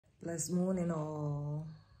Blessed morning or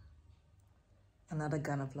another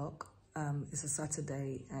Ghana vlog. It's a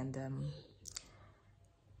Saturday and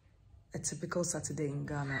a typical Saturday in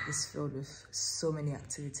Ghana is filled with so many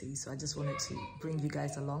activities. So I just wanted to bring you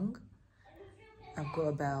guys along. I've got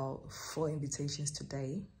about 4 invitations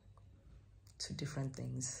today to different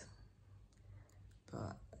things.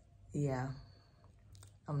 But yeah,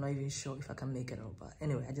 I'm not even sure if I can make it all. But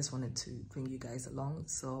anyway, I just wanted to bring you guys along.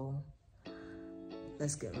 So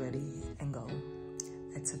let's get ready and go.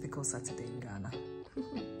 A typical Saturday in Ghana.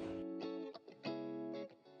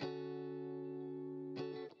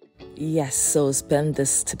 Yes, so spend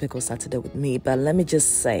this typical Saturday with me. But let me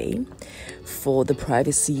just say, for the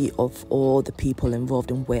privacy of all the people involved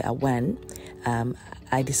in where I went,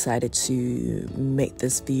 I decided to make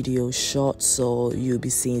this video short, so you'll be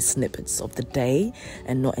seeing snippets of the day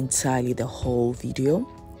and not entirely the whole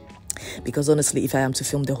video. Because honestly, if I am to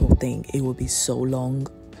film the whole thing, it will be so long.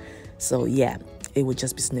 So yeah, it would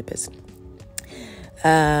just be snippets.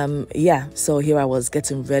 Yeah, so here I was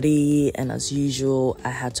getting ready, and as usual, I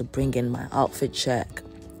had to bring in my outfit check.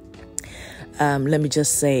 Let me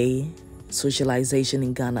just say, socialization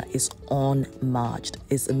in Ghana is unmatched.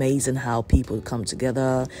 It's amazing how people come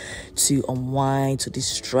together to unwind, to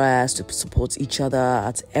distress, to support each other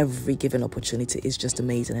at every given opportunity. It's just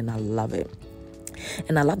amazing, and I love it.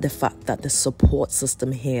 And I love the fact that the support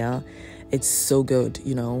system here, it's so good,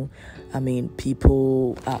 you know. I mean,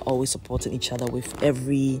 people are always supporting each other with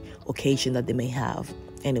every occasion that they may have.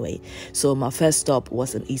 Anyway, so my first stop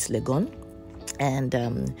was in East Legon, and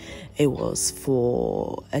it was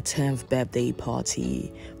for a 10th birthday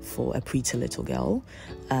party for a pretty little girl.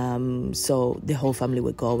 So the whole family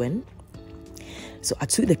were going. So I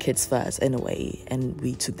took the kids first anyway, and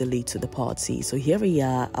we took the lead to the party. So here we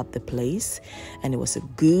are at the place, and it was a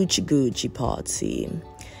Gucci party.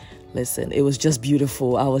 Listen, it was just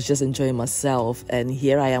beautiful. I was just enjoying myself, and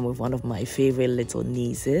here I am with one of my favorite little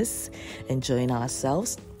nieces, enjoying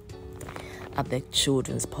ourselves at the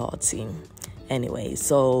children's party. Anyway,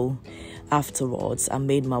 so afterwards, I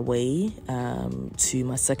made my way to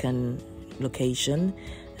my second location,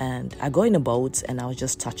 and I got in a boat, and I was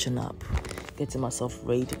just touching up, getting myself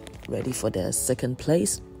ready for the second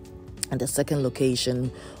place. And the second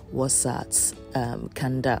location was at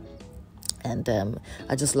Kanda. And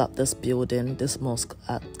I just love this building, this mosque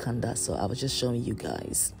at Kanda. So I was just showing you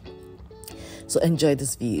guys. So enjoy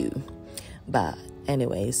this view. But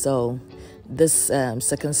anyway, so this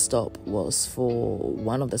second stop was for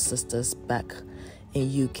one of the sisters back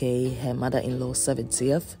in UK, her mother-in-law's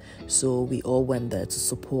 70th. So we all went there to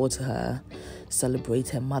support her, celebrate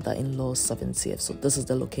her mother-in-law's 70th. So this is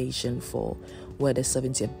the location for where the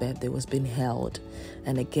 70th birthday was being held.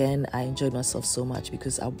 And again, I enjoyed myself so much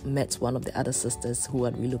because I met one of the other sisters who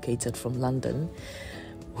had relocated from London,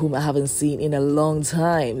 whom I haven't seen in a long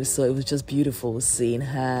time. So it was just beautiful seeing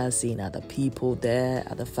her, seeing other people there,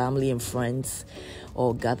 other family and friends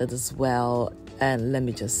all gathered as well. And let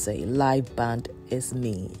me just say, live band is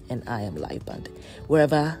me, and I am live band.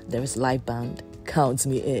 Wherever there is live band, count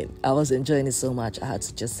me in. I was enjoying it so much, I had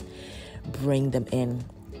to just bring them in.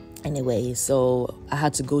 Anyway, so I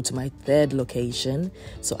had to go to my third location.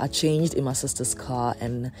 So I changed in my sister's car,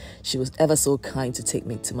 and she was ever so kind to take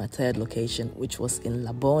me to my third location, which was in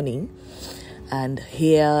Laboni. And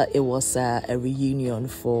here it was a reunion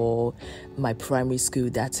for my primary school,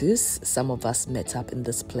 that is. Some of us met up in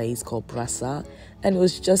this place called Brasa, and it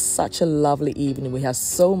was just such a lovely evening. We had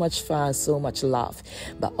so much fun, so much laugh,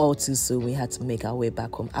 but all too soon we had to make our way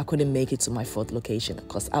back home. I couldn't make it to my fourth location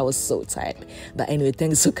because I was so tired. But anyway,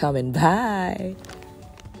 thanks for coming. Bye.